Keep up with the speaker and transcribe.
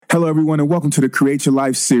Hello, everyone, and welcome to the Create Your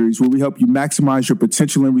Life series, where we help you maximize your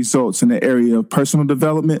potential and results in the area of personal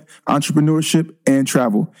development, entrepreneurship, and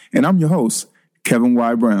travel. And I'm your host, Kevin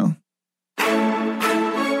Y. Brown.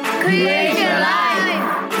 Create your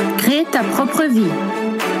life. Crée ta propre vie.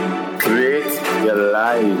 Create your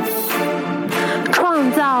life.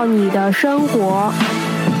 创造你的生活。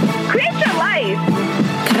 Create your life.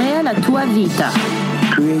 Crea la tua vita.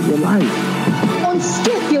 Create your life.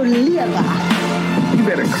 Ontdek jouw leven. You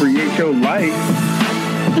better create your life.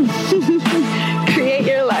 Create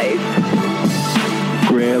your life.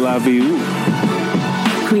 Create la vie.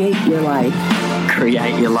 Create your life.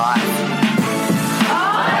 Create your life.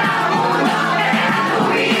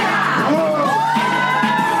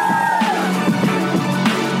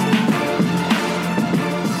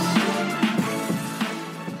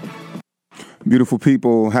 Beautiful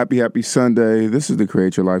people, happy Sunday. This is the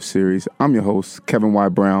Create Your Life series. I'm your host, Kevin Y.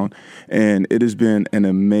 Brown, and it has been an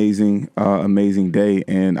amazing day.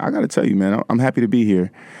 And I got to tell you, man, I'm happy to be here.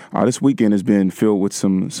 This weekend has been filled with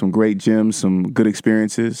some great gems, some good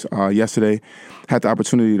experiences. Yesterday, had the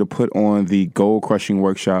opportunity to put on the Goal Crushing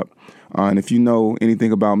Workshop. And if you know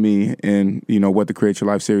anything about me and you know what the Create Your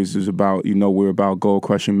Life series is about, you know we're about goal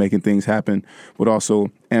crushing, making things happen, but also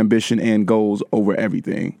ambition and goals over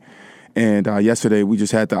everything. And yesterday, we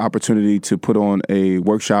just had the opportunity to put on a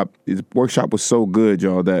workshop. The workshop was so good,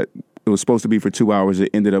 y'all, that it was supposed to be for 2 hours. It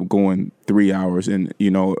ended up going 3 hours. And,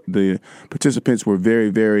 you know, the participants were very,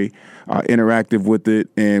 very interactive with it.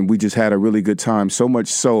 And we just had a really good time. So much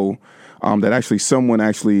so that a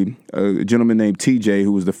gentleman named TJ,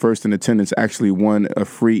 who was the first in attendance, actually won a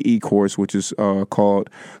free e-course, which is called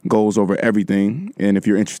Goals Over Everything. And if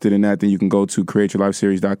you're interested in that, then you can go to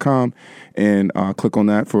createyourlifeseries.com and click on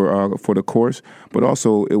that for the course. But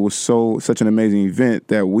also, it was such an amazing event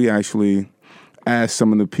that we actually asked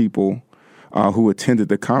some of the people who attended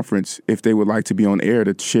the conference if they would like to be on air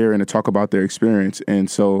to share and to talk about their experience. And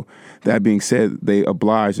so that being said, they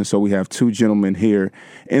obliged. And so we have two gentlemen here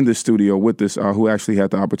in the studio with us who actually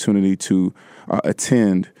had the opportunity to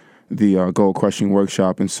attend the Goal Crushing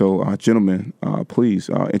Workshop. And so, gentlemen, please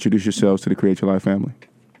introduce yourselves to the Create Your Life family.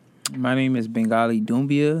 My name is Bengali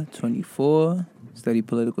Dumbia, 24, study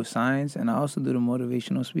political science, and I also do the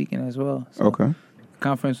motivational speaking as well. So Okay. The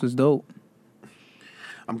conference was dope.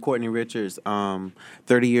 I'm Courtney Richards, 30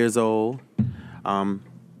 years old,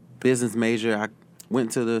 business major. I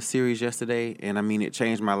went to the series yesterday, and I mean, it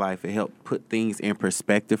changed my life. It helped put things in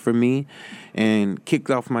perspective for me and kicked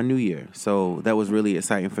off my new year. So that was really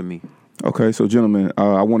exciting for me. Okay, so gentlemen,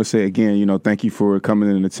 I want to say again, you know, thank you for coming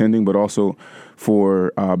in and attending, but also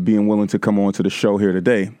for being willing to come on to the show here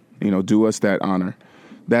today. You know, do us that honor.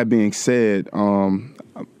 That being said,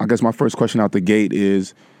 I guess my first question out the gate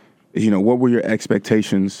is, you know, what were your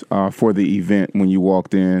expectations for the event when you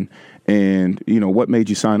walked in, and you know, what made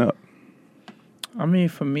you sign up? I mean,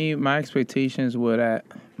 for me, my expectations were that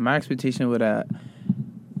I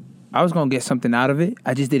was going to get something out of it.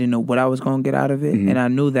 I just didn't know what I was going to get out of it. Mm-hmm. And I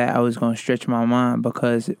knew that I was going to stretch my mind,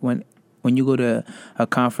 because when you go to a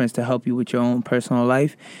conference to help you with your own personal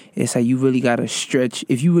life, it's like you really got to stretch.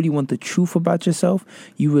 If you really want the truth about yourself,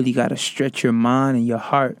 you really got to stretch your mind and your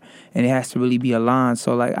heart, and it has to really be aligned.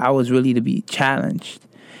 So, like, I was really to be challenged.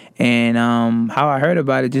 And how I heard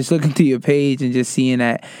about it, just looking through your page and just seeing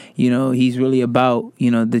that, you know, he's really about,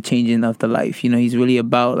 you know, the changing of the life. You know, he's really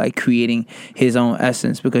about, like, creating his own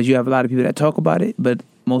essence, because you have a lot of people that talk about it, but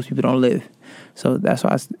most people don't live. So that's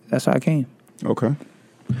why I came. Okay.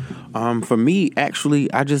 For me, actually,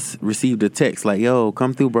 I just received a text like, yo,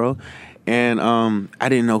 come through, bro. And I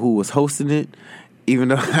didn't know who was hosting it. Even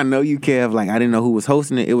though I know you, Kev, like, I didn't know who was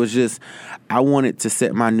hosting it. It was just, I wanted to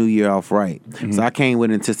set my new year off right. Mm-hmm. So I came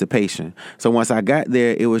with anticipation. So once I got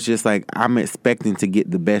there, it was just like, I'm expecting to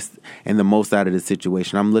get the best and the most out of the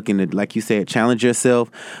situation. I'm looking to, like you said, challenge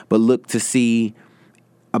yourself, but look to see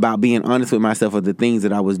about being honest with myself of the things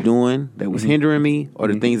that I was doing that was hindering me, or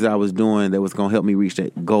the things that I was doing that was going to help me reach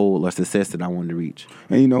that goal or success that I wanted to reach.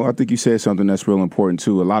 And, you know, I think you said something that's real important,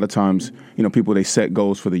 too. A lot of times, you know, people, they set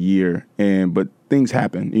goals for the year, but things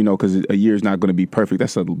happen, you know, because a year is not going to be perfect.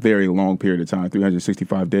 That's a very long period of time,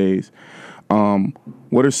 365 days.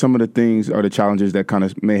 What are some of the things or the challenges that kind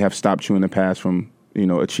of may have stopped you in the past from, you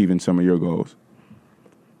know, achieving some of your goals?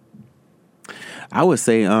 I would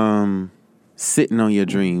say sitting on your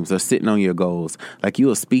dreams or sitting on your goals. Like,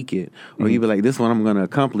 you'll speak it, or you'll be like, this one I'm going to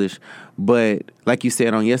accomplish. But like you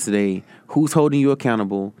said on yesterday, who's holding you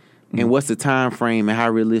accountable? And what's the time frame, and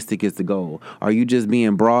how realistic is the goal? Are you just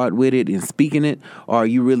being broad with it and speaking it, or are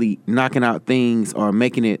you really knocking out things or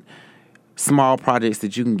making it small projects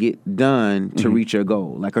that you can get done to reach your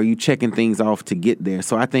goal? Like, are you checking things off to get there?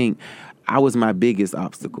 So I think I was my biggest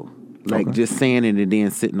obstacle. Like, just saying it and then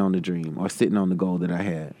sitting on the dream or sitting on the goal that I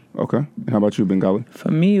had. Okay. And how about you, Bengali? For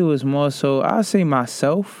me, it was more so, I'll say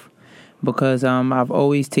myself, because I've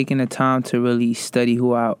always taken the time to really study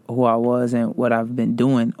who I was and what I've been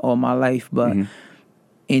doing all my life. But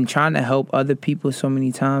in trying to help other people so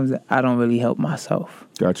many times, I don't really help myself.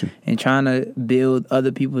 Gotcha. In trying to build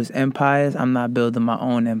other people's empires, I'm not building my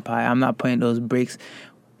own empire. I'm not putting those bricks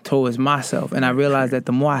towards myself. And I realized that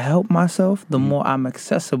the more I help myself, the more I'm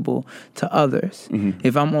accessible to others.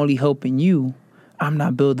 If I'm only helping you, I'm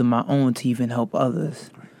not building my own to even help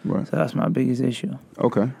others. Right. So that's my biggest issue.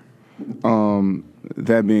 Okay.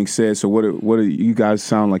 That being said, so what are you guys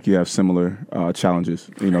sound like you have similar challenges,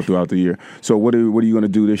 throughout the year. So what are you going to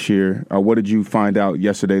do this year? What did you find out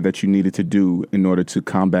yesterday that you needed to do in order to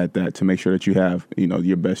combat that, to make sure that you have,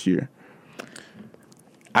 your best year?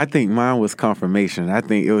 I think mine was confirmation. I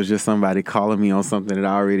think it was just somebody calling me on something that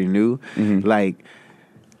I already knew. Like,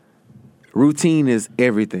 routine is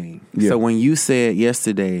everything. Yeah. So when you said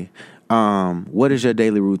yesterday, what is your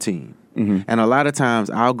daily routine? And a lot of times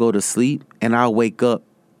I'll go to sleep and I'll wake up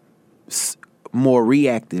more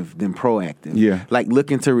reactive than proactive. Yeah. Like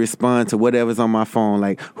looking to respond to whatever's on my phone,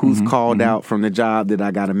 like who's called out from the job that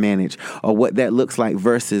I got to manage, or what that looks like,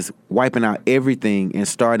 versus wiping out everything and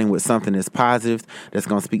starting with something that's positive, that's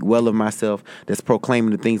going to speak well of myself, that's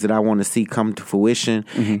proclaiming the things that I want to see come to fruition,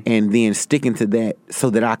 and then sticking to that so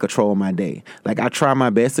that I control my day. Like, I try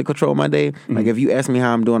my best to control my day. Like, if you ask me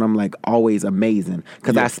how I'm doing, I'm like always amazing,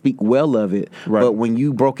 because I speak well of it. Right. But when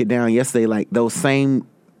you broke it down yesterday, like those same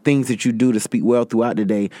things that you do to speak well throughout the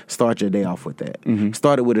day, start your day off with that.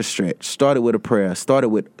 Start it with a stretch. Start it with a prayer. Start it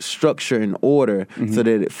with structure and order so that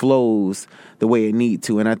it flows the way it need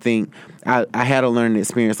to. And I think I had a learning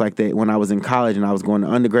experience like that when I was in college and I was going to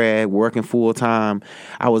undergrad, working full time.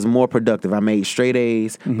 I was more productive. I made straight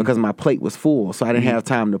A's because my plate was full, so I didn't have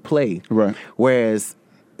time to play. Right. Whereas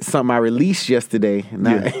something I released yesterday,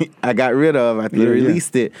 I got rid of after I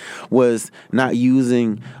released it, was not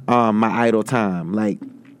using my idle time. Like,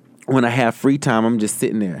 when I have free time, I'm just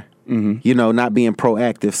sitting there, not being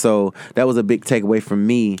proactive. So that was a big takeaway from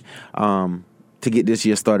me to get this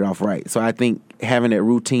year started off right. So I think having that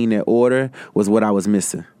routine, that order, was what I was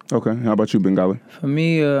missing. Okay. How about you, Bengali? For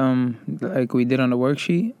me, like we did on the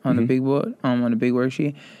worksheet, on the big board, on the big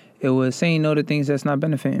worksheet, it was saying no to things that's not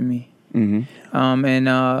benefiting me. And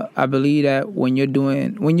I believe that when you're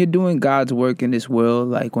doing God's work in this world,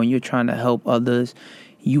 like when you're trying to help others,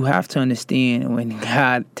 you have to understand when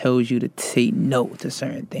God tells you to say no to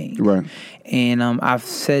certain things. Right. And I've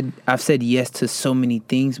said yes to so many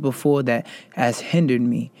things before that has hindered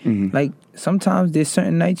me. Like, sometimes there's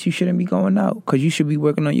certain nights you shouldn't be going out because you should be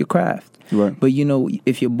working on your craft. Right. But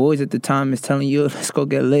if your boys at the time is telling you, let's go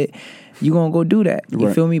get lit, you're going to go do that.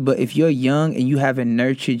 You feel me? But if you're young and you haven't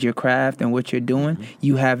nurtured your craft and what you're doing,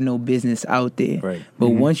 you have no business out there. Right. But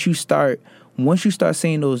once you start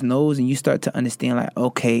saying those no's and you start to understand, like,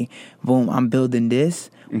 okay, boom, I'm building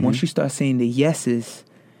this. Once you start saying the yeses,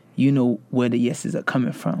 you know where the yeses are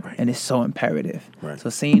coming from. Right. And it's so imperative. Right.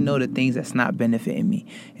 So saying no to things that's not benefiting me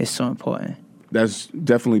is so important. That's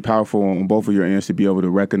definitely powerful on both of your ends, to be able to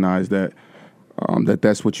recognize that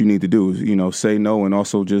that's what you need to do, is, say no, and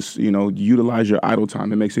also just, utilize your idle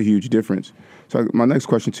time. It makes a huge difference. So my next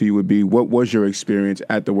question to you would be, what was your experience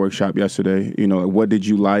at the workshop yesterday? What did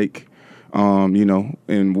you like?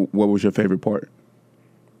 And what was your favorite part?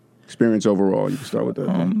 Experience overall, you can start with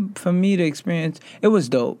that. For me, the experience, it was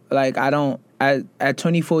dope. Like, at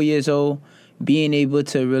 24 years old, being able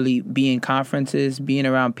to really be in conferences, being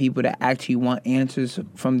around people that actually want answers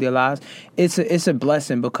from their lives, it's a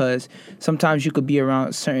blessing, because sometimes you could be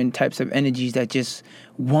around certain types of energies that just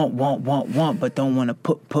want, but don't want to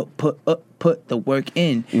put the work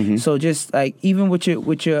in. So just like, even with your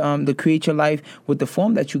the Create Your Life, with the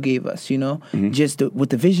form that you gave us, just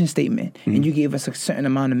with the vision statement, and you gave us a certain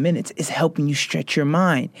amount of minutes, it's helping you stretch your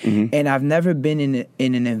mind. And I've never been in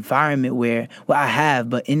an environment where, well, I have,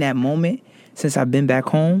 but in that moment, since I've been back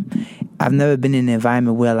home, I've never been in an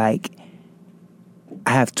environment where, like,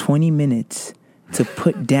 I have 20 minutes to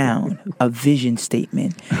put down a vision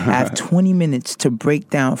statement. I have 20 minutes to break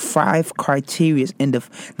down 5 criteria and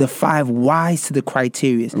the 5 whys to the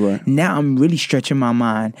criteria. Right. Now I'm really stretching my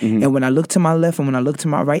mind. And when I look to my left and when I look to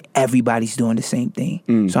my right, everybody's doing the same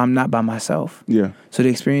thing. So I'm not by myself. Yeah. So the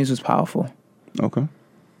experience was powerful. Okay.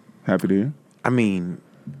 Happy to hear. I mean,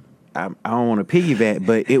 I don't want to piggyback,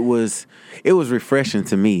 but it was refreshing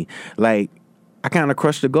to me. Like, I kind of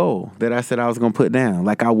crushed the goal that I said I was going to put down.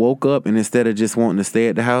 Like, I woke up, and instead of just wanting to stay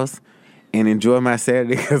at the house, and enjoy my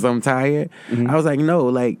Saturday because I'm tired. I was like, no,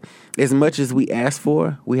 like as much as we ask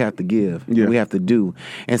for, we have to give. Yeah. We have to do.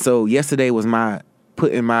 And so yesterday was my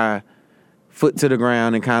putting my foot to the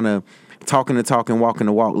ground and kind of talking the talk and walking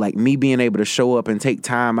the walk. Like me being able to show up and take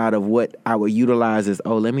time out of what I would utilize as,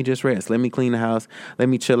 oh, let me just rest. Let me clean the house. Let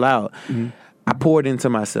me chill out. I poured into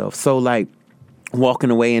myself. So like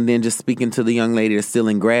walking away and then just speaking to the young lady that's still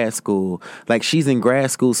in grad school. Like she's in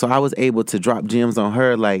grad school, so I was able to drop gems on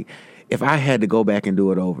her. Like if I had to go back and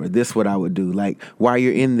do it over, this is what I would do. Like while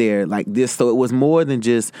you're in there, like this. So it was more than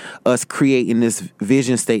just us creating this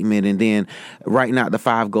vision statement and then writing out the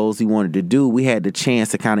 5 goals we wanted to do. We had the chance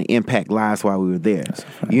to kind of impact lives while we were there.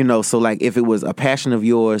 You know, so like if it was a passion of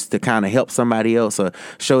yours to kind of help somebody else or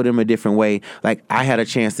show them a different way, like I had a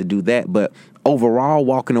chance to do that. But overall,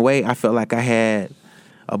 walking away, I felt like I had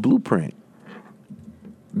a blueprint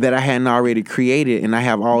that I hadn't already created, and I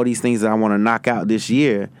have all these things that I want to knock out this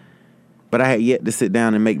year, but I had yet to sit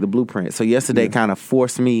down and make the blueprint. So yesterday kind of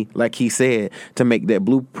forced me, like he said, to make that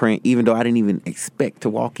blueprint, even though I didn't even expect to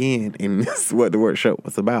walk in, and this is what the workshop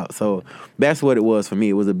was about. So that's what it was for me.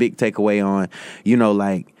 It was a big takeaway on, you know,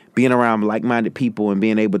 like being around like-minded people and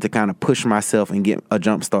being able to kind of push myself and get a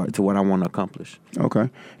jump start to what I want to accomplish. Okay.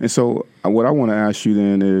 And so what I want to ask you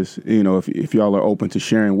then is, you know, if y'all are open to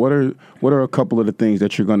sharing, what are a couple of the things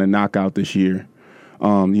that you're going to knock out this year?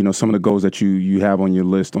 You know, some of the goals that you have on your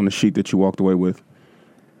list, on the sheet that you walked away with.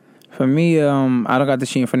 For me, I don't got the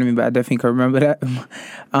sheet in front of me, but I definitely can remember that.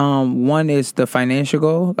 One is the financial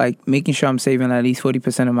goal, like making sure I'm saving at least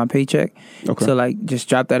 40% of my paycheck. Okay. So like just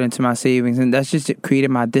drop that into my savings, and that's just created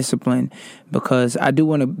my discipline because I do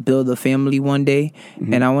want to build a family one day,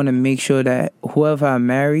 and I want to make sure that whoever I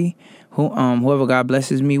marry, whoever God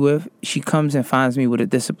blesses me with, she comes and finds me with a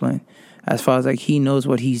discipline. As far as like he knows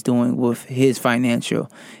what he's doing with his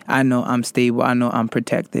financial. I know I'm stable. I know I'm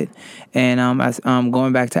protected. And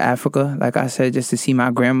going back to Africa, like I said, just to see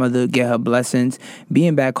my grandmother get her blessings,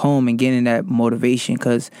 being back home and getting that motivation.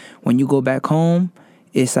 Because when you go back home,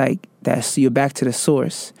 it's like you're back to the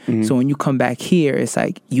source. So when you come back here, it's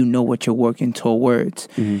like you know what you're working towards.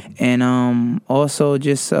 And also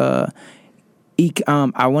just I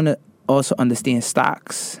want to also understand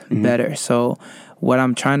stocks better. So what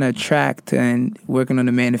I'm trying to attract and working on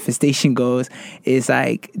the manifestation goals is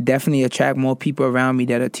like definitely attract more people around me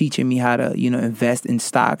that are teaching me how to, you know, invest in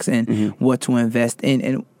stocks and what to invest in.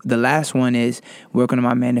 And the last one is working on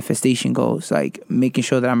my manifestation goals, like making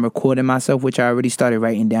sure that I'm recording myself, which I already started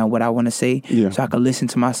writing down what I want to say, so I can listen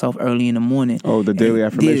to myself early in the morning. Oh, the daily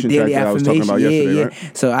affirmation track that I was talking about yesterday,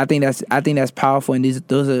 right? So I think that's powerful, and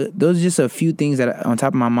those are just a few things that are on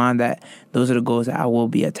top of my mind that those are the goals that I will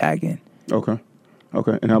be attacking.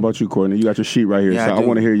 Okay, and how about you, Courtney? You got your sheet right here, Yeah, so I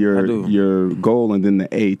want to hear your goal and then the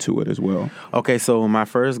A to it as well. Okay, so my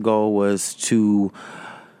first goal was to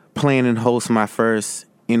plan and host my first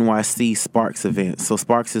NYC Sparks event. So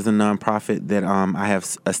Sparks is a nonprofit that I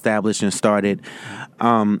have established and started,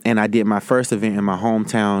 and I did my first event in my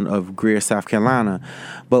hometown of Greer, South Carolina.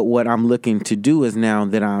 But what I'm looking to do is now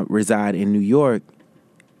that I reside in New York,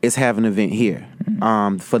 is have an event here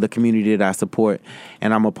for the community that I support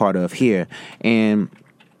and I'm a part of here. And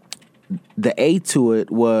the A to it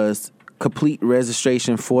was complete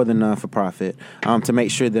registration for the non-for-profit to make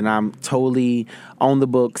sure that I'm totally on the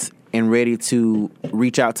books and ready to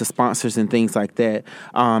reach out to sponsors and things like that,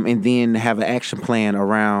 and then have an action plan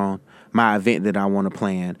around my event that I want to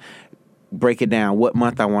plan. Break it down, what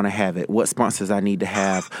month I want to have it, what sponsors I need to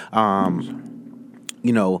have,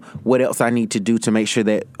 you know, what else I need to do to make sure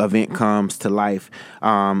that event comes to life.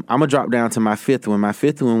 I'm going to drop down to my fifth one. My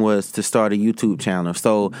fifth one was to start a YouTube channel.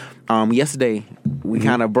 So yesterday we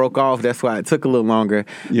kind of broke off. That's why it took a little longer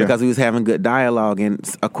because we was having good dialogue. And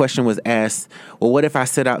a question was asked, well, what if I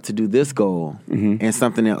set out to do this goal and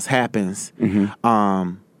something else happens?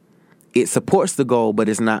 It supports the goal, but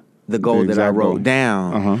it's not the goal that I wrote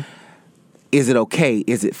down. Is it okay?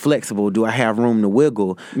 Is it flexible? Do I have room to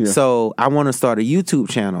wiggle? Yeah. So I want to start a YouTube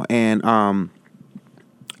channel, and I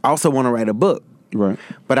also want to write a book. Right.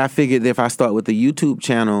 But I figured that if I start with the YouTube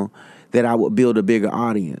channel, that I would build a bigger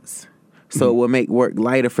audience. So it would make work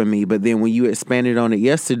lighter for me. But then when you expanded on it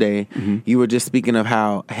yesterday, you were just speaking of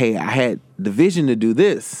how, hey, I had the vision to do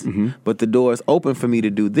this, but the door is open for me to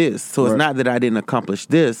do this. So it's not that I didn't accomplish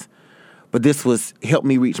this, but this was helped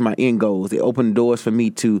me reach my end goals. It opened doors for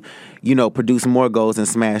me to, you know, produce more goals and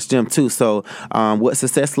smash them too. So what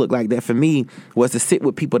success looked like that for me was to sit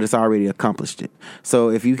with people that's already accomplished it.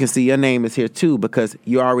 So if you can see, your name is here too because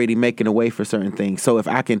you're already making a way for certain things. So if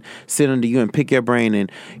I can sit under you and pick your brain and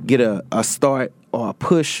get a start or a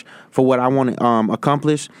push for what I want to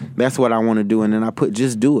accomplish, that's what I want to do. And then I put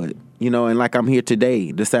just do it. and like I'm here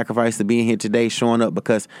today, the sacrifice of being here today, showing up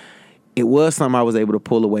because it was something I was able to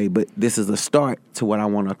pull away, but this is a start to what I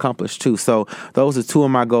want to accomplish too. So those are two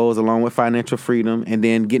of my goals, along with financial freedom and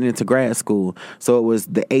then getting into grad school. So it was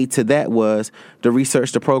the A to that was to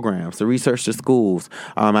research the programs, to research the schools.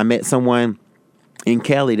 I met someone in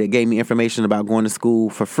Cali that gave me information about going to school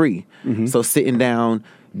for free. So sitting down,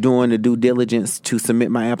 doing the due diligence to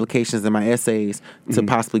submit my applications and my essays to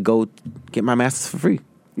possibly go get my master's for free.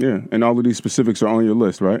 Yeah, and all of these specifics are on your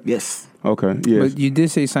list, right? Yes. Okay. Yes. But you did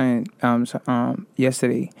say something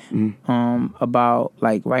yesterday about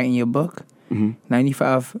like writing your book.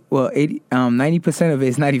 90% of it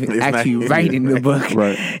is not even actually writing the book.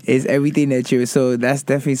 Right. It's everything that you're. So that's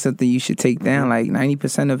definitely something you should take down. Like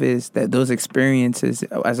 90% of it is that those experiences.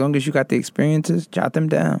 As long as you got the experiences, jot them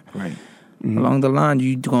down. Right. Along the line,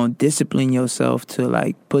 you're going to discipline yourself to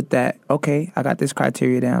like put that, okay, I got this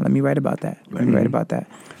criteria down. Let me write about that. Let me write about that.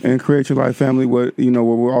 And Create Your Life Family, what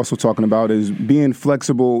we're also talking about is being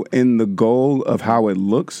flexible in the goal of how it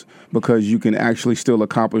looks, because you can actually still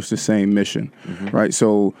accomplish the same mission, right?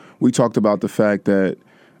 So we talked about the fact that,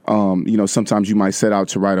 sometimes you might set out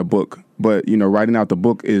to write a book, but, writing out the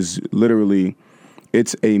book is literally,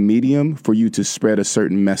 it's a medium for you to spread a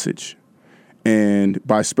certain message. And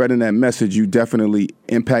by spreading that message, you definitely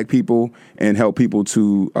impact people and help people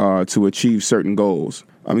to achieve certain goals.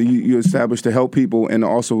 I mean, you establish to help people and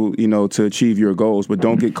also, to achieve your goals, but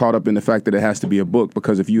don't get caught up in the fact that it has to be a book,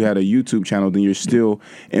 because if you had a YouTube channel, then you're still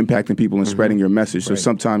impacting people and spreading your message. So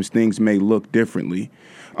sometimes things may look differently,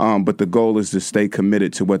 but the goal is to stay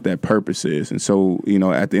committed to what that purpose is. And so,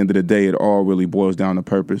 at the end of the day, it all really boils down to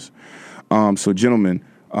purpose. So, gentlemen,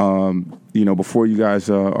 before you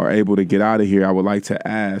guys are able to get out of here, I would like to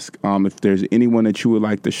ask if there's anyone that you would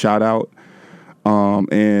like to shout out.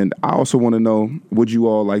 And I also want to know, would you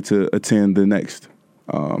all like to attend the next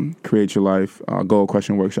Create Your Life Goal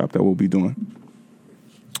Question Workshop that we'll be doing?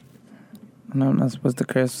 No, I'm not supposed to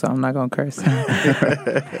curse, so I'm not going to curse.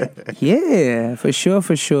 Yeah, for sure.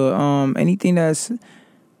 Anything that's...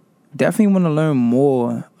 Definitely want to learn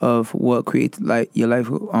more of what Create Your Life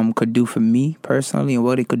could do for me personally, and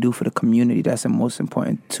what it could do for the community. That's the most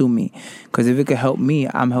important to me, because if it could help me,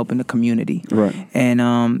 I'm helping the community. Right.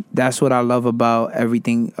 And that's what I love about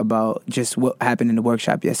everything about just what happened in the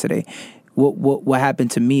workshop yesterday. What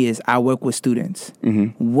happened to me is I work with students.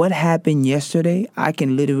 What happened yesterday, I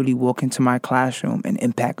can literally walk into my classroom and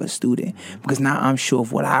impact a student, because now I'm sure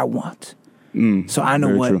of what I want. So I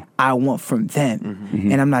know what I want from them,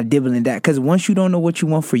 and I'm not dibbling that, because once you don't know what you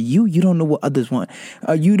want for you, you don't know what others want.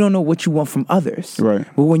 You don't know what you want from others. Right.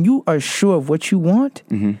 But when you are sure of what you want,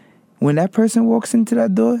 when that person walks into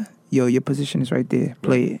that door, your position is right there.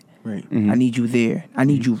 Play it. Right. I need you there. I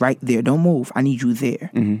need you right there. Don't move. I need you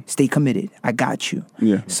there. Stay committed. I got you.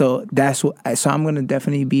 Yeah. So that's what. So I'm gonna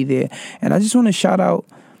definitely be there, and I just want to shout out,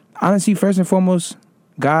 honestly, first and foremost,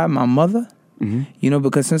 God, my mother.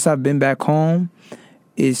 Because since I've been back home,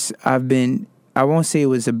 I won't say it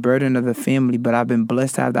was a burden of the family, but I've been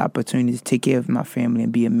blessed to have the opportunity to take care of my family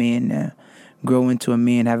and be a man now. Grow into a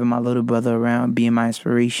man, having my little brother around, being my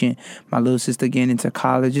inspiration, my little sister getting into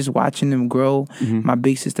college, just watching them grow. My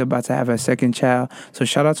big sister about to have her second child. So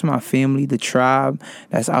shout out to my family, the tribe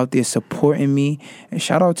that's out there supporting me. And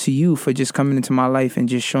shout out to you for just coming into my life and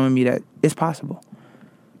just showing me that it's possible.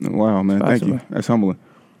 Wow, man. Thank you. That's humbling.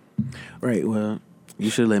 Right, well,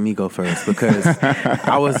 you should let me go first, because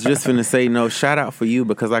I was just finna say shout out for you,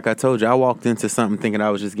 because like I told you, I walked into something thinking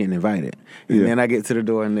I was just getting invited. And then I get to the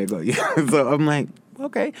door and they go, So I'm like,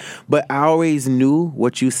 okay. But I always knew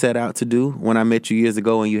what you set out to do when I met you years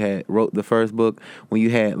ago, when you had wrote the first book, when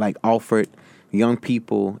you had offered young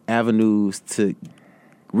people avenues to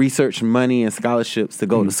research money and scholarships to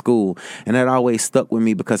go to school. And that always stuck with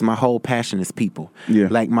me, because my whole passion is people. Yeah.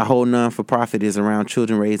 Like my whole non-for-profit is around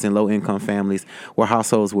children raised in low-income families where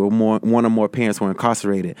households where one or more parents were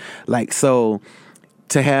incarcerated. So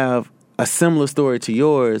to have a similar story to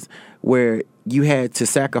yours, where you had to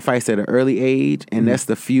sacrifice at an early age, and that's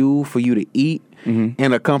the fuel for you to eat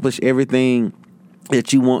and accomplish everything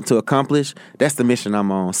that you want to accomplish, that's the mission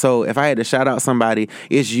I'm on. So if I had to shout out somebody,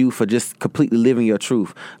 it's you, for just completely living your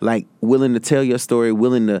truth. Like willing to tell your story,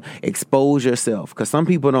 willing to expose yourself. Because some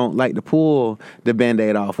people don't like to pull the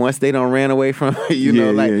Band-Aid off. Once they don't ran away from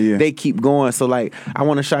it, they keep going. So I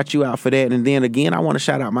want to shout you out for that. And then again, I want to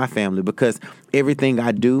shout out my family, because everything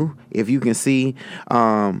I do, if you can see,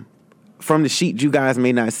 from the sheet you guys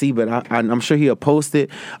may not see, but I'm sure he'll post it.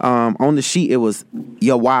 On the sheet, it was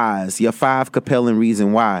your whys, your 5 compelling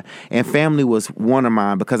reasons why. And family was one of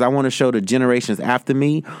mine because I want to show the generations after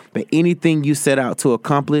me that anything you set out to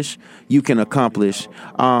accomplish, you can accomplish.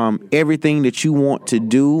 Everything that you want to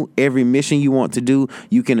do, every mission you want to do,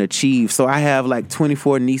 you can achieve. So I have like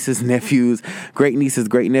 24 nieces, nephews, great nieces,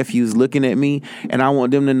 great nephews looking at me, and I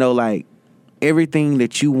want them to know like everything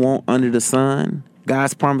that you want under the sun,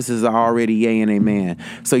 God's promises are already yea and amen.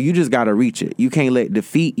 So you just got to reach it. You can't let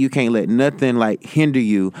defeat, you can't let nothing like hinder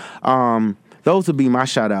you. Those would be my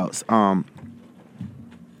shout outs.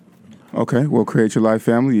 Okay, well, Create Your Life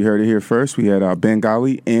family, you heard it here first. We had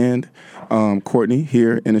Bengali and Courtney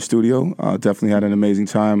here in the studio. Definitely had an amazing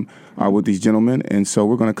time with these gentlemen. And so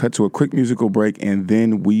we're going to cut to a quick musical break, and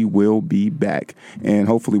then we will be back. And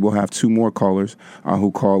hopefully we'll have 2 more callers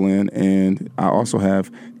who call in. And I also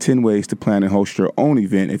have 10 ways to plan and host your own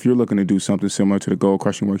event if you're looking to do something similar to the Goal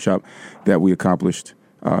Crushing Workshop that we accomplished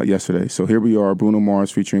yesterday. So here we are, Bruno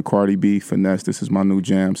Mars featuring Cardi B, Finesse. This is my new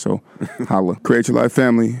jam, so holla. Create Your Life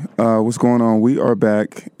family, what's going on? We are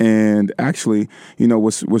back, and actually, you know,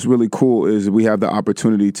 what's really cool is we have the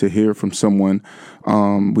opportunity to hear from someone.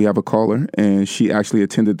 We have a caller, and she actually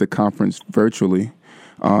attended the conference virtually,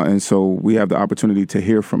 and so we have the opportunity to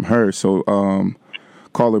hear from her. So,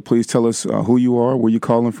 caller, please tell us who you are, where you're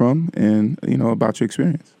calling from, and, you know, about your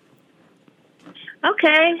experience.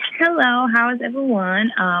 Okay. Hello. How is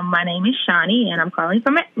everyone? My name is Shani, and I'm calling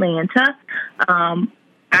from Atlanta.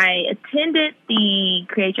 I attended the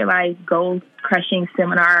Create Your Life Goal Crushing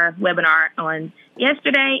webinar on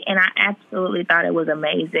yesterday, and I absolutely thought it was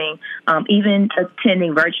amazing. Even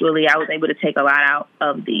attending virtually, I was able to take a lot out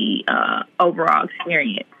of the overall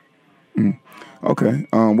experience. Okay.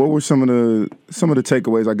 What were some of the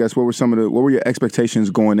takeaways? I guess what were your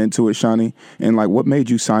expectations going into it, Shani, and like what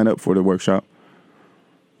made you sign up for the workshop?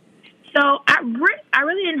 So I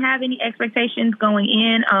really didn't have any expectations going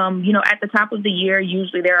in. You know, at the top of the year,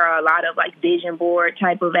 usually there are a lot of like vision board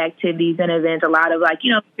type of activities and events, a lot of like,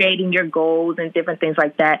 you know, creating your goals and different things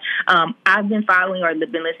like that. I've been following or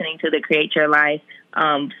been listening to the Create Your Life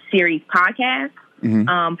series podcast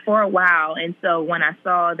for a while. And so when I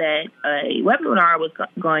saw that a webinar was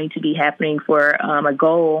going to be happening for a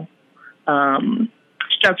goal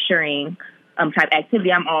structuring type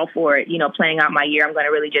activity, I'm all for it. You know, playing out my year, I'm going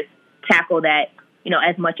to really just tackle that, you know,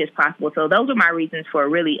 as much as possible. So those are my reasons for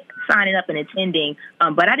really signing up and attending.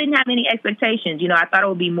 But I didn't have any expectations. You know, I thought it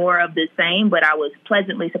would be more of the same, but I was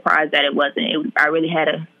pleasantly surprised that it wasn't. I really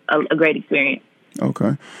had a great experience.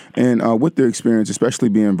 Okay. And with the experience, especially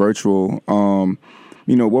being virtual,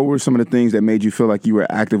 you know, what were some of the things that made you feel like you were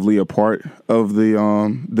actively a part of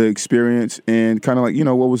the experience, and kind of like, you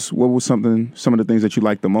know, what was some of the things that you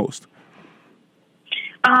liked the most?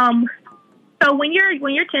 So when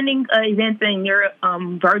you're attending events and you're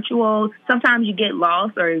virtual, sometimes you get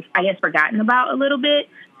lost or, I guess, forgotten about a little bit.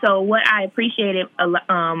 So what I appreciated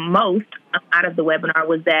most out of the webinar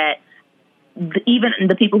was that even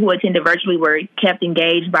the people who attended virtually were kept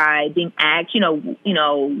engaged by being asked, you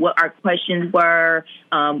know, what our questions were,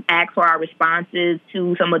 asked for our responses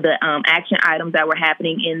to some of the action items that were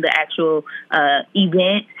happening in the actual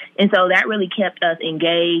event. And so that really kept us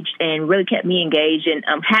engaged and really kept me engaged and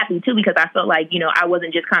happy, too, because I felt like, you know, I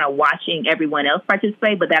wasn't just kind of watching everyone else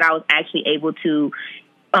participate, but that I was actually able to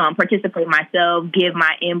participate myself, give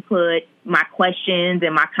my input, my questions,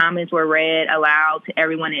 and my comments were read aloud to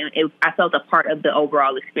everyone. And I felt a part of the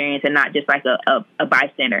overall experience and not just like a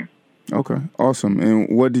bystander. Okay, awesome.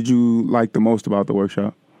 And what did you like the most about the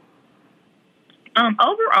workshop?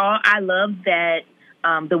 Overall, I love that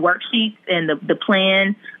the worksheets and the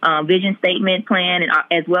plan, vision statement plan, and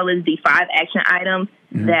as well as the 5 action items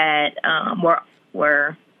that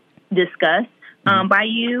were discussed by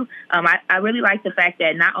you. I really like the fact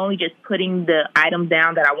that not only just putting the items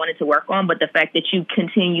down that I wanted to work on, but the fact that you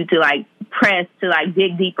continue to like press to like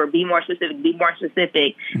dig deeper, be more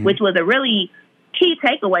specific, which was a really key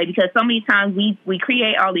takeaway, because so many times we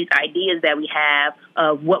create all these ideas that we have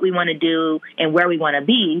of what we want to do and where we want to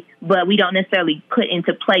be, but we don't necessarily put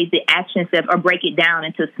into place the action steps or break it down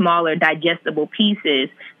into smaller digestible pieces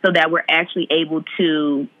so that we're actually able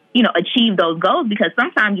to, you know, achieve those goals. Because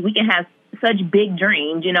sometimes we can have such big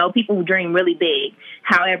dreams, you know, people dream really big.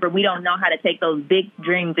 However, we don't know how to take those big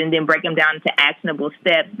dreams and then break them down into actionable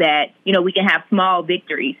steps that, you know, we can have small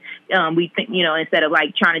victories. We think, you know, instead of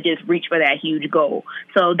like trying to just reach for that huge goal.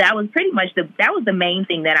 So that was pretty much the main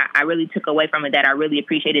thing that I really took away from it, that I really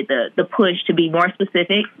appreciated the push to be more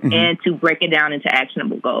specific and to break it down into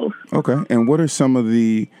actionable goals. Okay. And what are some of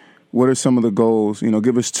the what are some of the goals?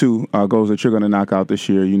 Give us two goals that you're going to knock out this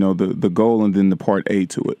year. The goal and then the part A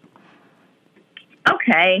to it.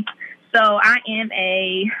 Okay. So I am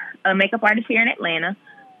a makeup artist here in Atlanta.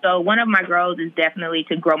 So one of my goals is definitely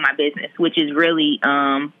to grow my business, which is really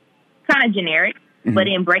kind of generic. Mm-hmm. But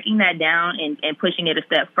in breaking that down and pushing it a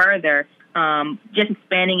step further, just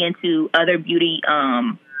expanding into other beauty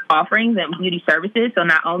offerings and beauty services. So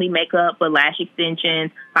not only makeup, but lash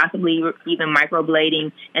extensions, possibly even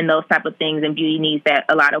microblading and those type of things and beauty needs that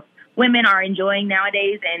a lot of women are enjoying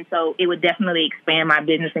nowadays. And so it would definitely expand my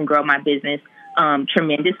business and grow my business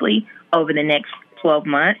tremendously over the next 12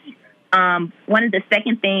 months. One of the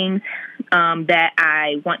second things that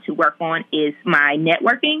I want to work on is my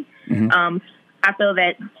networking. Mm-hmm. I feel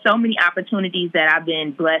that so many opportunities that I've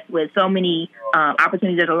been blessed with, so many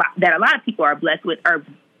opportunities that a lot of people are blessed with are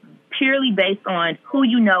purely based on who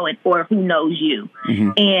you know or who knows you.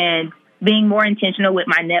 Mm-hmm. And being more intentional with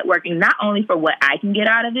my networking, not only for what I can get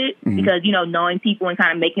out of it, mm-hmm. because, knowing people and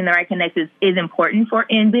kind of making the right connections is important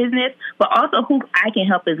in business, but also who I can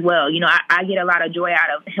help as well. I get a lot of joy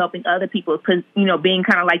out of helping other people, because, being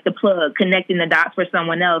kind of like the plug, connecting the dots for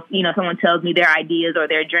someone else. Someone tells me their ideas or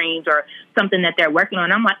their dreams or something that they're working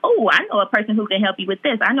on. I'm like, oh, I know a person who can help you with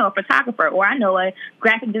this. I know a photographer, or I know a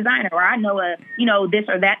graphic designer, or I know a, this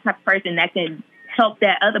or that type of person that can help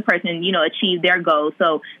that other person, achieve their goals.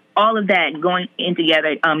 So all of that going in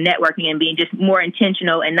together, networking and being just more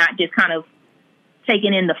intentional and not just kind of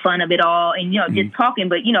taking in the fun of it all and, mm-hmm. just talking,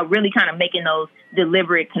 but, really kind of making those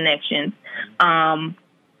deliberate connections. So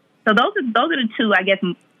those are the two, I guess,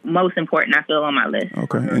 most important, I feel, on my list.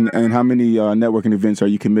 Okay. And how many networking events are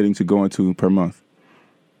you committing to going to per month?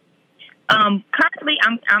 Currently,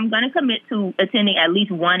 I'm going to commit to attending at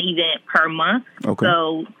least one event per month. Okay.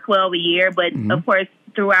 So 12 a year. But, mm-hmm. of course,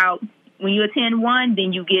 throughout, when you attend one,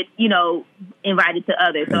 then you get, invited to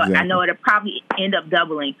others. So exactly. I know it'll probably end up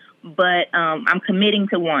doubling. But I'm committing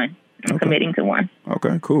to one. Committing to one.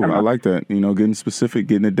 Okay, cool. I like that. Getting specific,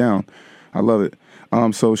 getting it down. I love it.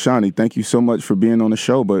 So, Shani, thank you so much for being on the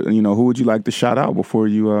show. But, who would you like to shout out before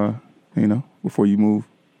you, before you move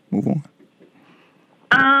on?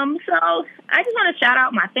 So I just want to shout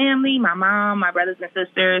out my family, my mom, my brothers and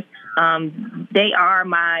sisters. They are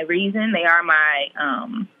my reason. They are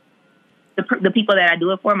my the people that I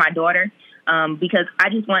do it for, my daughter, because I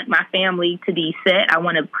just want my family to be set. I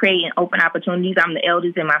want to create and open opportunities. I'm the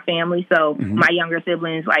eldest in my family, so mm-hmm. my younger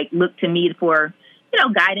siblings look to me for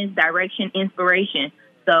guidance, direction, inspiration.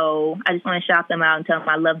 So I just want to shout them out and tell them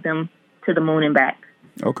I love them to the moon and back.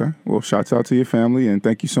 Okay. Well, shouts out to your family, and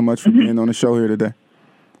thank you so much for mm-hmm. being on the show here today.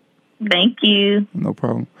 Thank you. No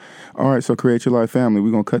problem. All right, so Create Your Life family, we're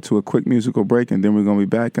going to cut to a quick musical break, and then we're going to be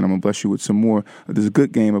back, and I'm going to bless you with some more of this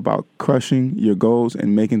good game about crushing your goals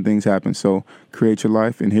and making things happen. So Create Your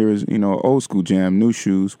Life, and here is, old school jam, New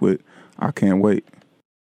Shoes with I Can't Wait.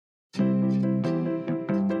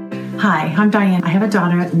 Hi, I'm Diane. I have a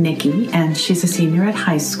daughter, Nikki, and she's a senior at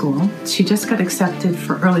high school. She just got accepted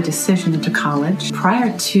for early decision into college.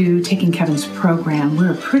 Prior to taking Kevin's program, we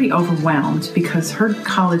were pretty overwhelmed because her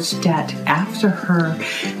college debt after her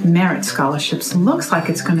merit scholarships looks like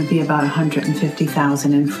it's going to be about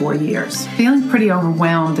 $150,000 in 4 years. Feeling pretty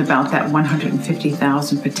overwhelmed about that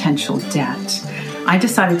 $150,000 potential debt, I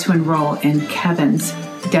decided to enroll in Kevin's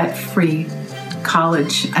debt-free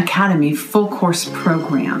College Academy full course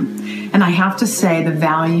program. And I have to say the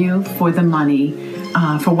value for the money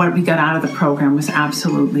for what we got out of the program was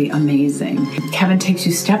absolutely amazing. Kevin takes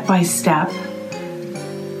you step by step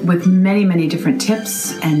with many, many different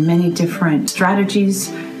tips and many different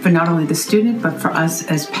strategies for not only the student, but for us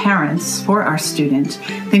as parents, for our student,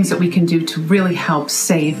 things that we can do to really help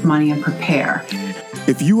save money and prepare.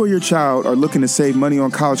 If you or your child are looking to save money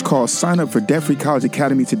on college costs, sign up for Debt Free College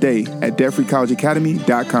Academy today at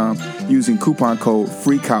debtfreecollegeacademy.com using coupon code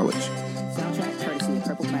FREECOLLEGE.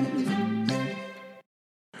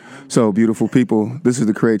 So, beautiful people, this is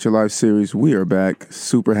the Create Your Life series. We are back.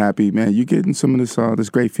 Super happy, man. You're getting some of this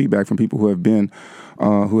great feedback from people who have been,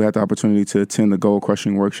 who had the opportunity to attend the Goal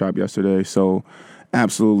Crushing Workshop yesterday. So,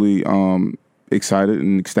 absolutely excited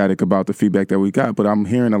and ecstatic about the feedback that we got. But I'm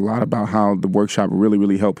hearing a lot about how the workshop really,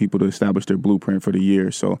 really helped people to establish their blueprint for the year.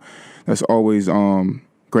 So, that's always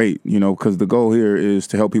great, because the goal here is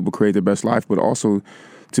to help people create their best life, but also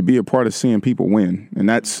to be a part of seeing people win. And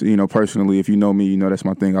that's, personally, if you know me, that's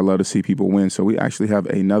my thing. I love to see people win. So we actually have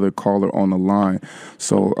another caller on the line.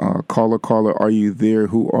 So caller, are you there?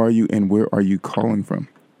 Who are you and where are you calling from?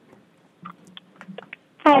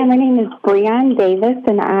 Hi, my name is Breon Davis,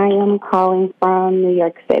 and I am calling from New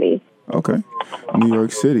York City. Okay. New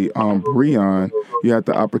York City. Breon, you had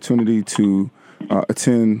the opportunity to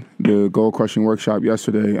attend the Goal Crushing Workshop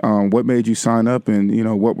yesterday. What made you sign up,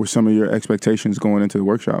 and what were some of your expectations going into the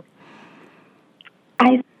workshop?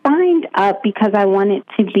 I signed up because I wanted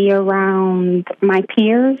to be around my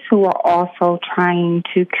peers who are also trying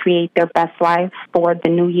to create their best life for the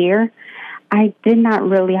new year. I did not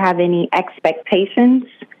really have any expectations.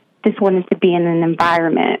 Just wanted to be in an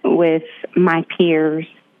environment with my peers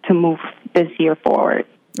to move this year forward.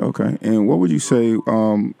 Okay. And what would you say,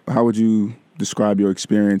 how would you describe your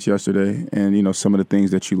experience yesterday and, some of the things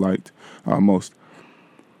that you liked most?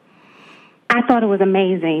 I thought it was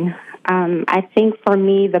amazing. I think for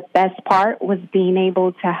me, the best part was being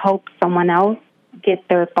able to help someone else get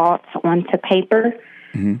their thoughts onto paper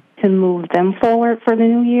to move them forward for the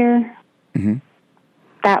new year. Mm-hmm.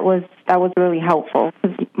 That was really helpful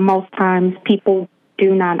because most times people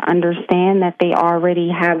do not understand that they already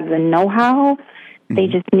have the know-how. Mm-hmm. They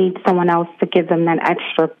just need someone else to give them that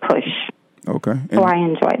extra push. Okay. So I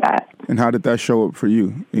enjoy that. And how did that show up for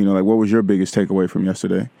you? What was your biggest takeaway from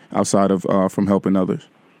yesterday outside of from helping others?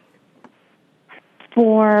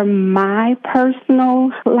 For my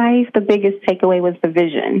personal life, the biggest takeaway was the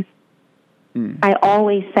vision. I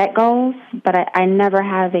always set goals, but I never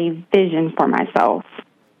have a vision for myself.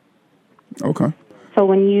 Okay. So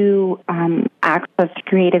when you asked us to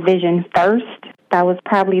create a vision first, that was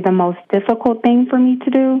probably the most difficult thing for me to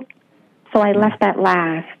do. So I left that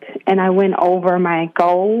last, and I went over my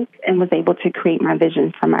goals and was able to create my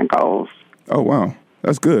vision for my goals. Oh, wow.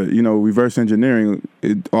 That's good. Reverse engineering,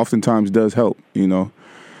 it oftentimes does help,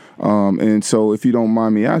 And so if you don't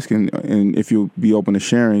mind me asking, and if you'll be open to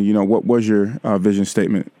sharing, what was your vision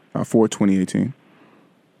statement for 2018?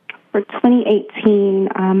 For 2018,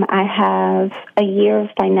 I have a year of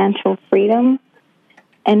financial freedom,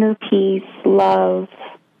 inner peace, love,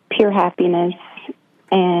 pure happiness,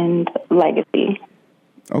 and legacy.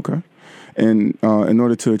 Okay. And in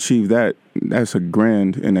order to achieve that, that's a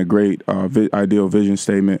grand and a great ideal vision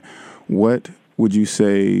statement. What would you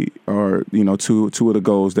say are, two of the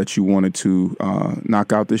goals that you wanted to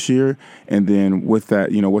knock out this year? And then with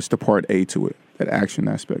that, what's the part A to it, that action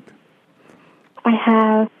aspect? I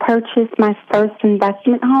have purchased my first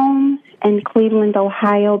investment home in Cleveland,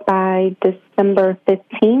 Ohio by December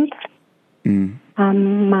 15th.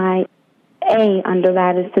 My A under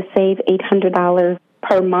that is to save $800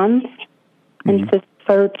 per month and to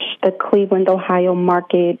search the Cleveland, Ohio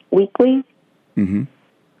market weekly. Mm-hmm.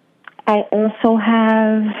 I also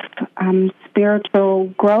have spiritual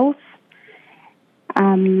growth,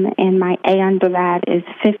 and my A under that is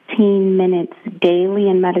 15 minutes daily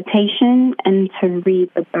in meditation and to read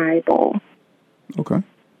the Bible. Okay.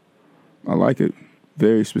 I like it.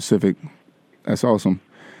 Very specific. That's awesome.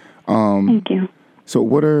 Thank you. So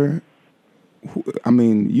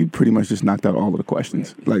you pretty much just knocked out all of the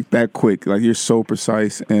questions, like that quick. Like you're so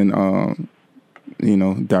precise and,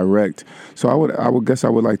 direct. So I would guess I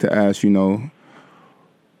would like to ask,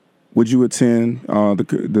 would you attend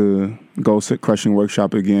the Goal Crushing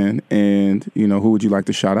Workshop again? And, who would you like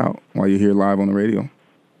to shout out while you're here live on the radio?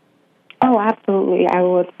 Oh, absolutely. I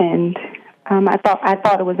will attend. I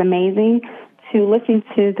thought it was amazing to listen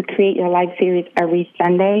to the Create Your Life series every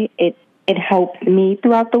Sunday. It helps me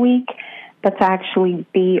throughout the week, but to actually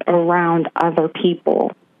be around other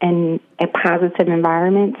people in a positive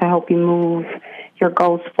environment to help you move your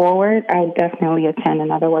goals forward, I would definitely attend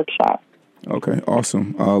another workshop. Okay,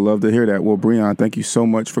 awesome. Love to hear that. Well, Breon, thank you so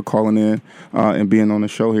much for calling in and being on the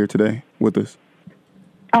show here today with us.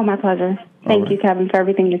 Oh, my pleasure. Thank you, Kevin, for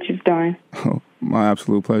everything that you're doing. Oh, my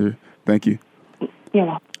absolute pleasure. Thank you. You're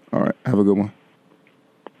welcome. All right, have a good one.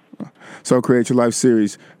 So Create Your Life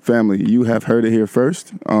series, family, you have heard it here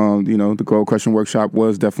first. The Goal Crushing Workshop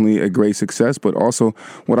was definitely a great success, but also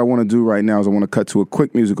what I want to do right now is I want to cut to a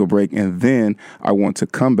quick musical break, and then I want to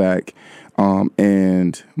come back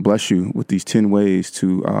and bless you with these 10 ways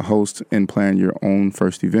to host and plan your own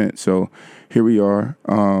first event. So here we are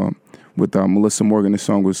with Melissa Morgan. This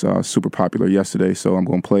song was super popular yesterday, so I'm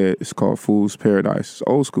going to play it. It's called Fool's Paradise. It's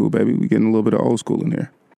old school, baby. We're getting a little bit of old school in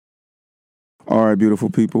here. All right,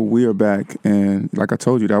 beautiful people, we are back, and like I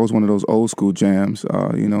told you, that was one of those old school jams,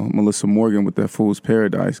 Melissa Morgan with that Fool's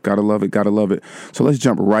Paradise. Gotta love it, gotta love it. So let's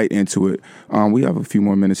jump right into it. We have a few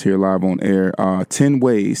more minutes here live on air. 10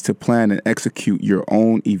 ways to plan and execute your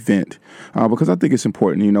own event, because I think it's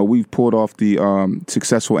important. We've pulled off the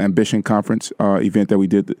Successful Ambition Conference event that we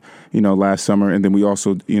did, last summer, and then we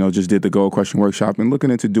also, just did the Goal Crushing Workshop, and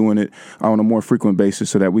looking into doing it on a more frequent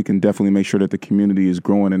basis so that we can definitely make sure that the community is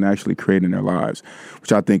growing and actually creating their lives,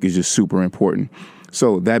 which I think is just super important.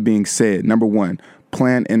 So that being said, number one,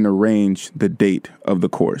 plan and arrange the date of the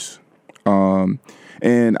course.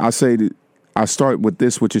 And I say that I start with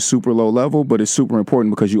this, which is super low level, but it's super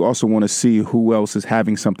important because you also want to see who else is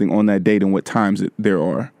having something on that date and what times there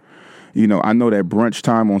are. You know, I know that brunch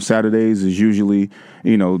time on Saturdays is usually,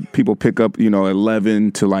 you know, people pick up,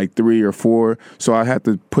 11 to like 3 or 4. So I have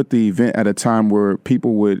to put the event at a time where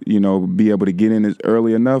people would, be able to get in as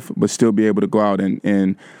early enough, but still be able to go out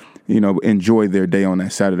and enjoy their day on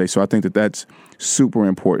that Saturday. So I think that that's super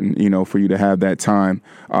important, for you to have that time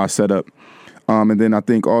set up. And then I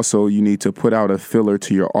think also you need to put out a filler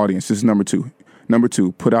to your audience. This is number 2. Number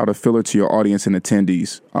 2, put out a filler to your audience and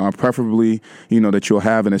attendees, preferably, that you'll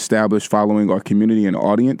have an established following or community and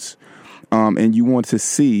audience. And you want to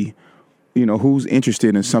see, who's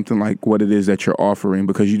interested in something like what it is that you're offering,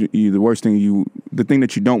 because the thing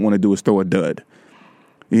that you don't want to do is throw a dud.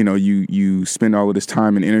 You spend all of this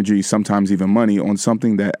time and energy, sometimes even money, on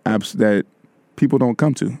something that people don't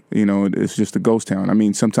come to. It's just a ghost town. I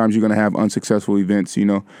mean, sometimes you're going to have unsuccessful events.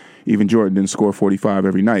 Even Jordan didn't score 45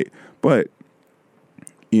 every night, but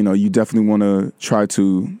you definitely want to try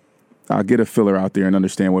to get a filler out there and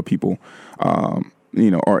understand what people,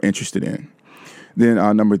 are interested in. Then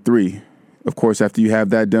number 3, of course, after you have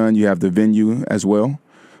that done, you have the venue as well.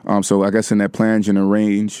 So I guess in that plan and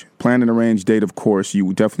arrange date, of course,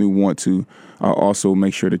 you definitely want to also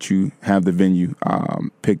make sure that you have the venue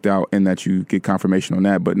picked out and that you get confirmation on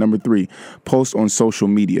that. But number 3, post on social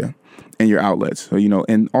media and your outlets. So,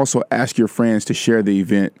 and also ask your friends to share the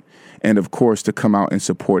event and, of course, to come out and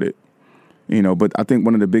support it. But I think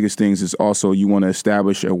one of the biggest things is also you want to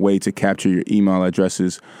establish a way to capture your email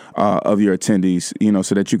addresses of your attendees,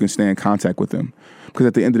 so that you can stay in contact with them. Because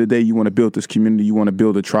at the end of the day, you want to build this community. You want to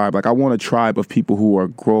build a tribe. Like, I want a tribe of people who are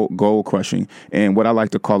goal crushing. And what I like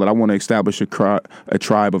to call it, I want to establish a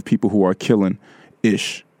tribe of people who are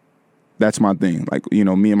killing-ish. That's my thing. Like,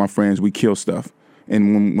 me and my friends, we kill stuff.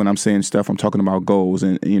 And when I'm saying stuff, I'm talking about goals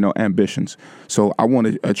and, ambitions. So I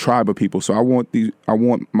want a tribe of people. So I want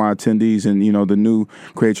my attendees and, the new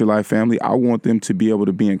Create Your Life family, I want them to be able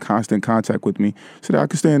to be in constant contact with me so that I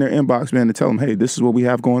can stay in their inbox, man, and tell them, hey, this is what we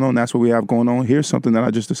have going on. That's what we have going on. Here's something that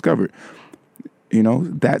I just discovered.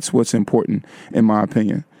 That's what's important, in my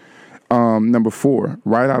opinion. Number 4,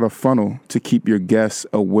 write out a funnel to keep your guests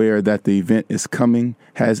aware that the event is coming,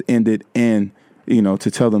 has ended, and, to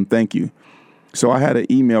tell them thank you. So I had an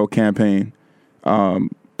email campaign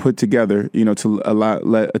put together, to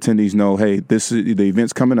let attendees know, hey, the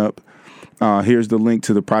event's coming up. Here's the link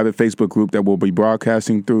to the private Facebook group that we'll be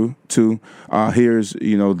broadcasting through to. Here's,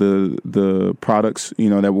 the products,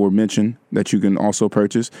 that were mentioned that you can also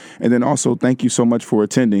purchase. And then also, thank you so much for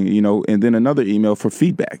attending, and then another email for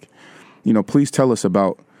feedback. Please tell us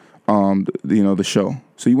about, the show.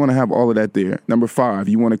 So you want to have all of that there. Number 5,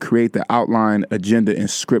 you want to create the outline, agenda, and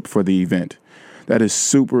script for the event. That is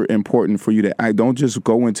super important for you to act. Don't just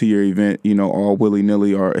go into your event, all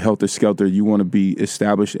willy-nilly or helter-skelter. You want to be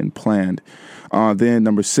established and planned. Then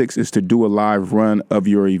number 6 is to do a live run of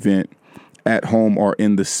your event at home or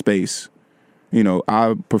in the space.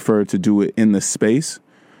 I prefer to do it in the space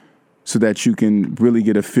so that you can really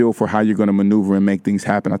get a feel for how you're going to maneuver and make things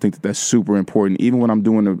happen. I think that that's super important. Even when I'm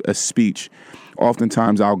doing a speech,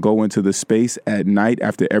 oftentimes I'll go into the space at night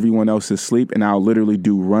after everyone else is asleep, and I'll literally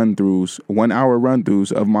do 1-hour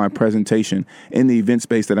run-throughs of my presentation in the event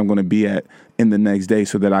space that I'm going to be at in the next day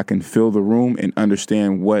so that I can fill the room and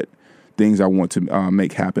understand what things I want to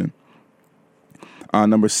make happen.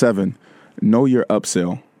 Number 7, know your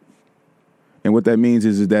upsell. And what that means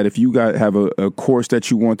is that if you have a course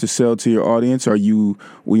that you want to sell to your audience, or you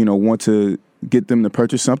want to get them to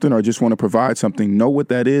purchase something or just want to provide something, know what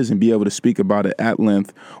that is and be able to speak about it at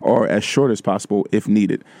length or as short as possible if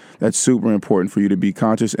needed. That's super important for you to be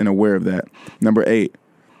conscious and aware of that. Number 8,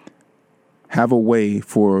 have a way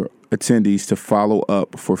for attendees to follow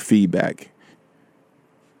up for feedback.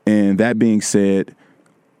 And that being said,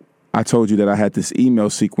 I told you that I had this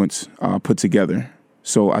email sequence put together.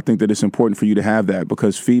 So I think that it's important for you to have that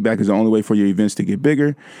because feedback is the only way for your events to get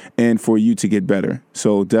bigger and for you to get better.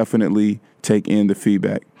 So definitely take in the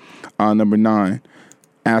feedback. Number 9,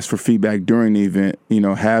 ask for feedback during the event,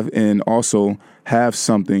 have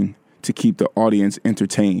something to keep the audience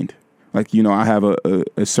entertained. Like, I have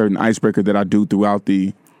a certain icebreaker that I do throughout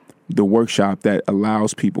the workshop that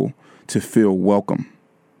allows people to feel welcome.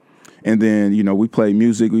 And then, we play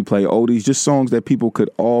music, we play oldies, just songs that people could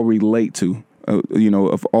all relate to.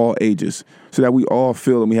 Of all ages, so that we all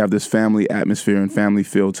feel and we have this family atmosphere and family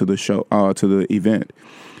feel to the show, to the event.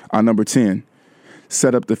 Number 10,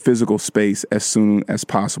 set up the physical space as soon as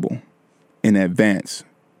possible in advance.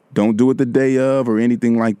 Don't do it the day of or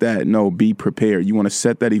anything like that. No, be prepared. You want to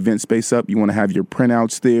set that event space up. You want to have your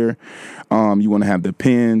printouts there. You want to have the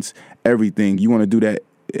pens, everything. You want to do that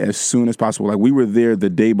as soon as possible. Like we were there the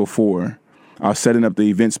day before setting up the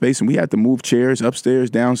event space, and we had to move chairs upstairs,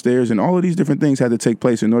 downstairs, and all of these different things had to take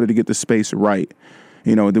place in order to get the space right.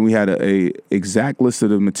 Then we had a exact list of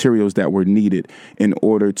the materials that were needed in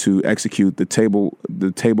order to execute the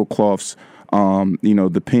tablecloths,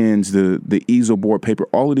 the pens, the easel board paper,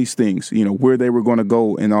 all of these things, where they were going to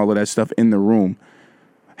go and all of that stuff in the room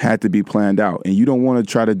had to be planned out. And you don't want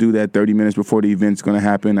to try to do that 30 minutes before the event's going to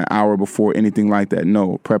happen, an hour before, anything like that.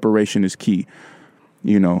 No, preparation is key.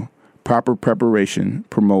 Proper preparation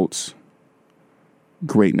promotes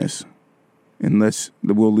greatness. And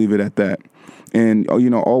we'll leave it at that. And,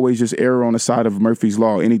 always just err on the side of Murphy's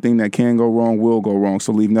Law. Anything that can go wrong will go wrong.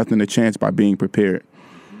 So leave nothing to chance by being prepared.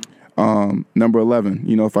 Number 11,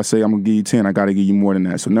 if I say I'm going to give you 10, I got to give you more than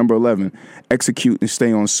that. So number 11, execute and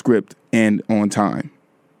stay on script and on time.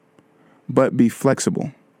 But be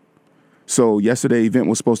flexible. So yesterday's event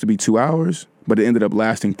was supposed to be 2 hours, but it ended up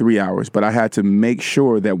lasting 3 hours. But I had to make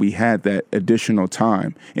sure that we had that additional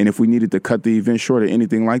time. And if we needed to cut the event short or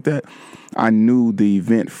anything like that, I knew the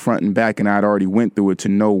event front and back, and I'd already went through it to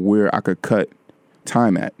know where I could cut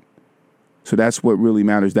time at. So that's what really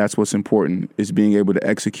matters. That's what's important, is being able to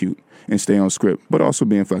execute and stay on script, but also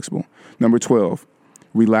being flexible. Number 12,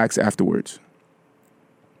 relax afterwards.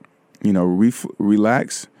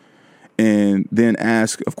 Relax. And then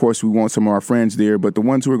ask, of course, we want some of our friends there, but the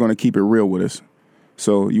ones who are going to keep it real with us.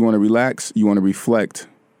 So you want to relax, you want to reflect,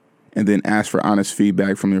 and then ask for honest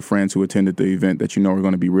feedback from your friends who attended the event that are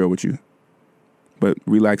going to be real with you. But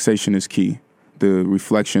relaxation is key. The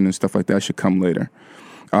reflection and stuff like that should come later.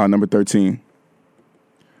 Number 13,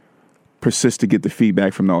 persist to get the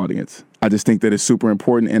feedback from the audience. I just think that it's super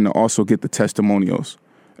important, and to also get the testimonials.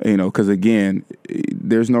 Because again,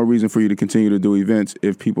 there's no reason for you to continue to do events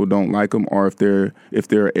if people don't like them, or if there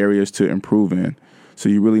are areas to improve in. So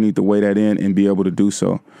you really need to weigh that in and be able to do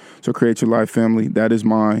so. So Create Your Life, family. That is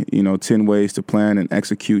my 10 ways to plan and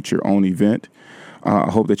execute your own event. I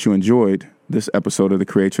hope that you enjoyed this episode of the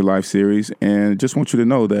Create Your Life series, and just want you to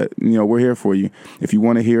know that we're here for you. If you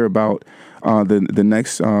want to hear about the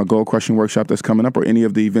next goal crushing workshop that's coming up, or any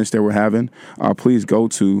of the events that we're having, please go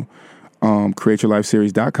to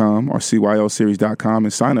createyourlifeseries.com or cylseries.com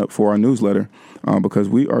and sign up for our newsletter, because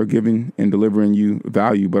we are giving and delivering you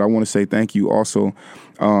value. But I want to say thank you also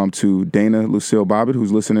to Dana Lucille Bobbitt,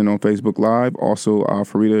 who's listening on Facebook Live, also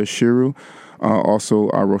Farida Shiru, also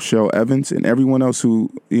Rochelle Evans, and everyone else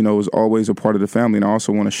who is always a part of the family. And I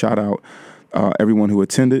also want to shout out everyone who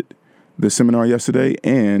attended the seminar yesterday,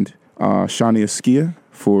 and Shania Skia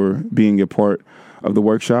for being a part of the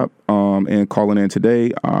workshop, and calling in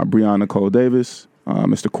today, Breonna Nicole Davis,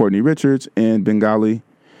 Mr. Courtney Richards, and Bengali,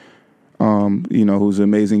 who's an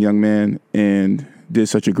amazing young man and did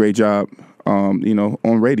such a great job,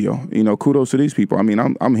 on radio. Kudos to these people. I mean,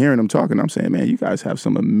 I'm hearing them talking. I'm saying, man, you guys have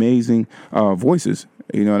some amazing voices.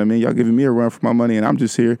 You know what I mean? Y'all giving me a run for my money, and I'm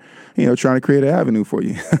just here, trying to create an avenue for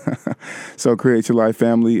you. So Create Your Life,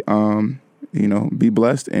 family. Be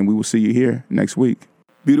blessed, and we will see you here next week.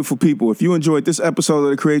 Beautiful people, if you enjoyed this episode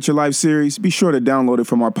of the Create Your Life series, be sure to download it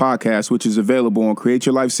from our podcast, which is available on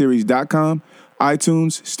createyourlifeseries.com,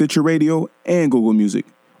 iTunes, Stitcher Radio, and Google Music.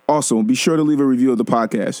 Also, be sure to leave a review of the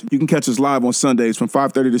podcast. You can catch us live on Sundays from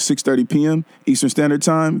 5:30 to 6:30 p.m. Eastern Standard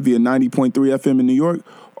Time via 90.3 FM in New York,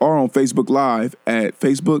 or on Facebook Live at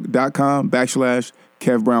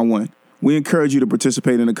facebook.com/KevBrown1. We encourage you to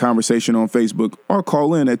participate in the conversation on Facebook, or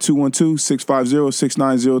call in at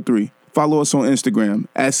 212-650-6903. Follow us on Instagram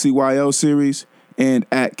at CYL Series and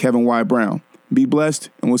at Kevin Y. Brown. Be blessed,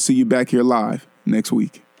 and we'll see you back here live next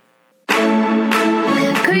week.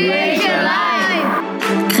 Create your life.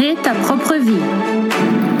 Crée ta propre vie.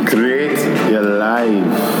 Create your life.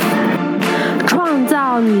 创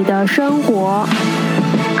造你的生活。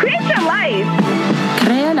 Create your life.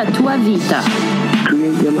 Crea la tua vita.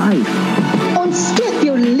 Create your life. Und skip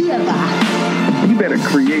your liver. You better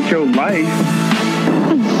create your life.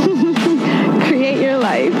 Create your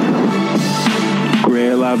life.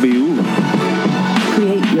 Grela Viu.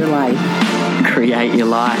 Create your life. Create your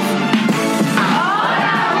life.